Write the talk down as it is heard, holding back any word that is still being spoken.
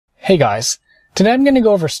Hey guys, today I'm going to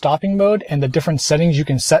go over stopping mode and the different settings you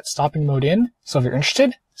can set stopping mode in, so if you're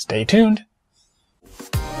interested, stay tuned.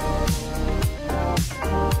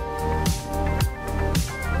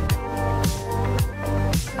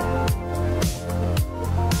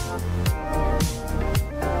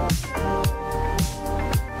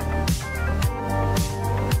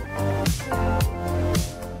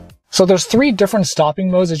 So there's three different stopping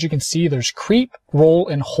modes. As you can see, there's creep, roll,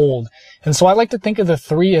 and hold. And so I like to think of the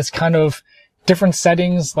three as kind of different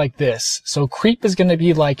settings like this. So creep is going to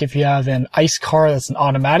be like if you have an ICE car that's an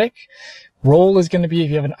automatic. Roll is going to be if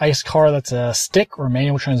you have an ICE car that's a stick or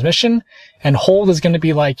manual transmission. And hold is going to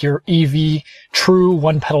be like your EV true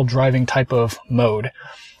one pedal driving type of mode.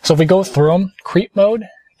 So if we go through them, creep mode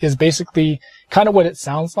is basically kind of what it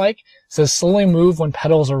sounds like. It says slowly move when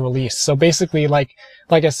pedals are released. So basically, like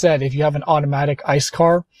I said, if you have an automatic ICE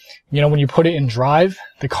car, when you put it in drive,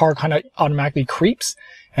 the car kind of automatically creeps.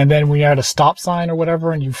 And then when you're at a stop sign or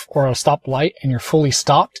whatever, or a stop light and you're fully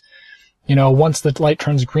stopped, once the light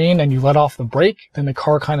turns green and you let off the brake, then the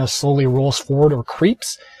car kind of slowly rolls forward or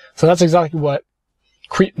creeps. So that's exactly what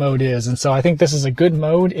creep mode is. And so I think this is a good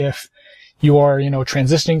mode if you are,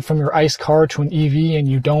 transitioning from your ICE car to an EV and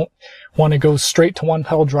you don't want to go straight to one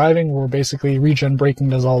pedal driving where basically regen braking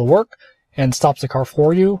does all the work and stops the car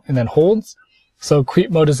for you and then holds. So creep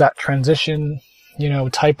mode is that transition,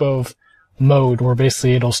 type of mode where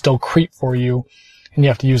basically it'll still creep for you and you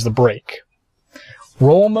have to use the brake.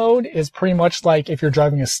 Roll mode is pretty much like if you're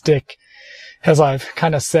driving a stick, as I've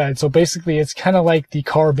kind of said. So basically it's kind of like the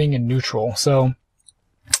car being in neutral. So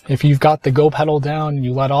if you've got the go pedal down and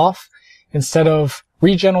you let off, instead of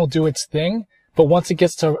regen will do its thing, but once it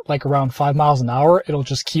gets to like around 5 miles an hour, it'll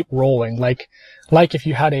just keep rolling. Like if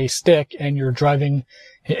you had a stick and you're driving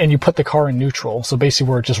and you put the car in neutral. So basically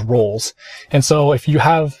where it just rolls. And so if you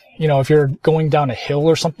have, if you're going down a hill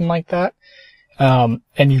or something like that, and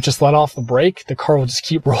you just let off the brake, the car will just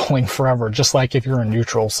keep rolling forever, just like if you're in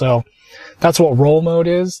neutral. So that's what roll mode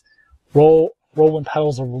is. Roll when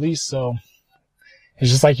pedals are released. So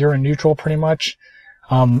it's just like you're in neutral pretty much.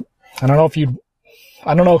 I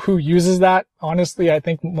don't know who uses that. Honestly, I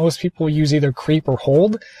think most people use either creep or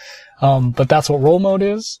hold. But that's what roll mode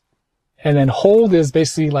is. And then hold is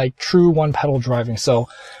basically like true one pedal driving. So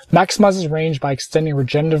maximizes range by extending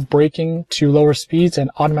regenerative braking to lower speeds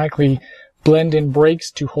and automatically blend in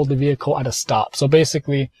brakes to hold the vehicle at a stop. So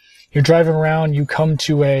basically you're driving around, you're coming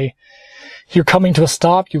to a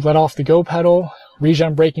stop, you let off the go pedal,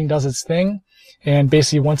 regen braking does its thing. And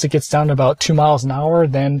basically once it gets down to about 2 miles an hour,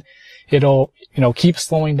 then it'll, keep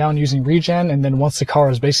slowing down using regen. And then once the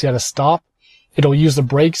car is basically at a stop, it'll use the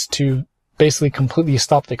brakes to basically completely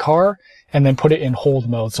stop the car and then put it in hold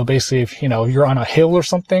mode. So basically if, you're on a hill or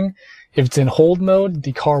something, if it's in hold mode,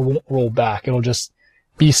 the car won't roll back. It'll just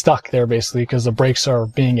be stuck there basically because the brakes are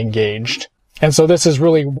being engaged. And so this is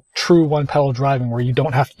really true one pedal driving where you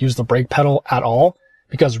don't have to use the brake pedal at all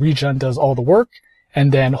because regen does all the work.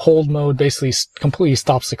 And then hold mode basically completely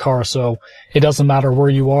stops the car. So it doesn't matter where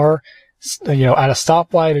you are, at a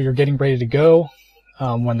stoplight or you're getting ready to go.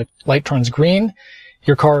 When the light turns green,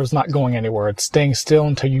 your car is not going anywhere. It's staying still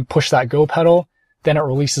until you push that go pedal. Then it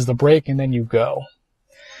releases the brake and then you go.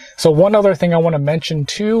 So one other thing I want to mention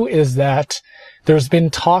too is that there's been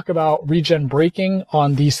talk about regen braking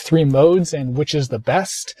on these three modes and which is the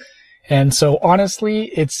best. And so honestly,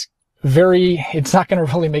 it's not going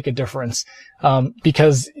to really make a difference,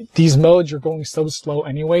 because these modes you're going so slow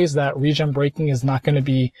anyways that regen braking is not going to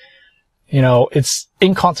be, it's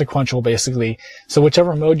inconsequential basically. So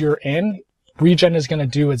whichever mode you're in, regen is going to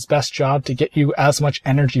do its best job to get you as much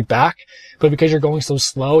energy back. But because you're going so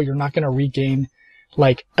slow, you're not going to regain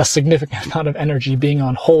like a significant amount of energy being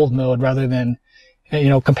on hold mode rather than,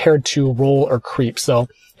 compared to roll or creep. So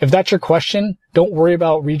if that's your question, don't worry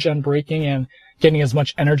about regen braking and getting as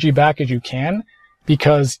much energy back as you can,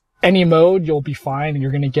 because any mode you'll be fine and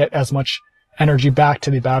you're going to get as much energy back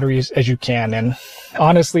to the batteries as you can. And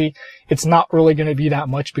honestly, it's not really going to be that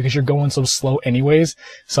much because you're going so slow anyways.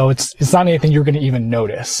 So it's not anything you're going to even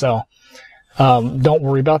notice. So, don't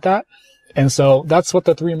worry about that. And so that's what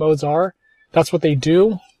the three modes are. That's what they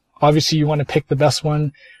do. Obviously you want to pick the best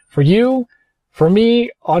one for you. For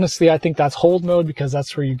me, honestly, I think that's hold mode because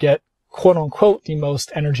that's where you get quote unquote the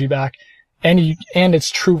most energy back. And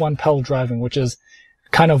it's true one pedal driving, which is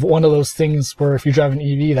kind of one of those things where if you drive an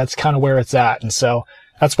EV, that's kind of where it's at. And so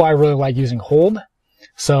that's why I really like using hold.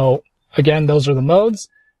 So again, those are the modes.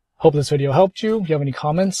 Hope this video helped you. If you have any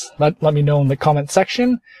comments, let me know in the comment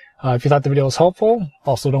section. If you thought the video was helpful,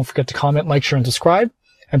 also don't forget to comment, like, share, and subscribe.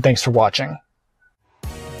 And thanks for watching.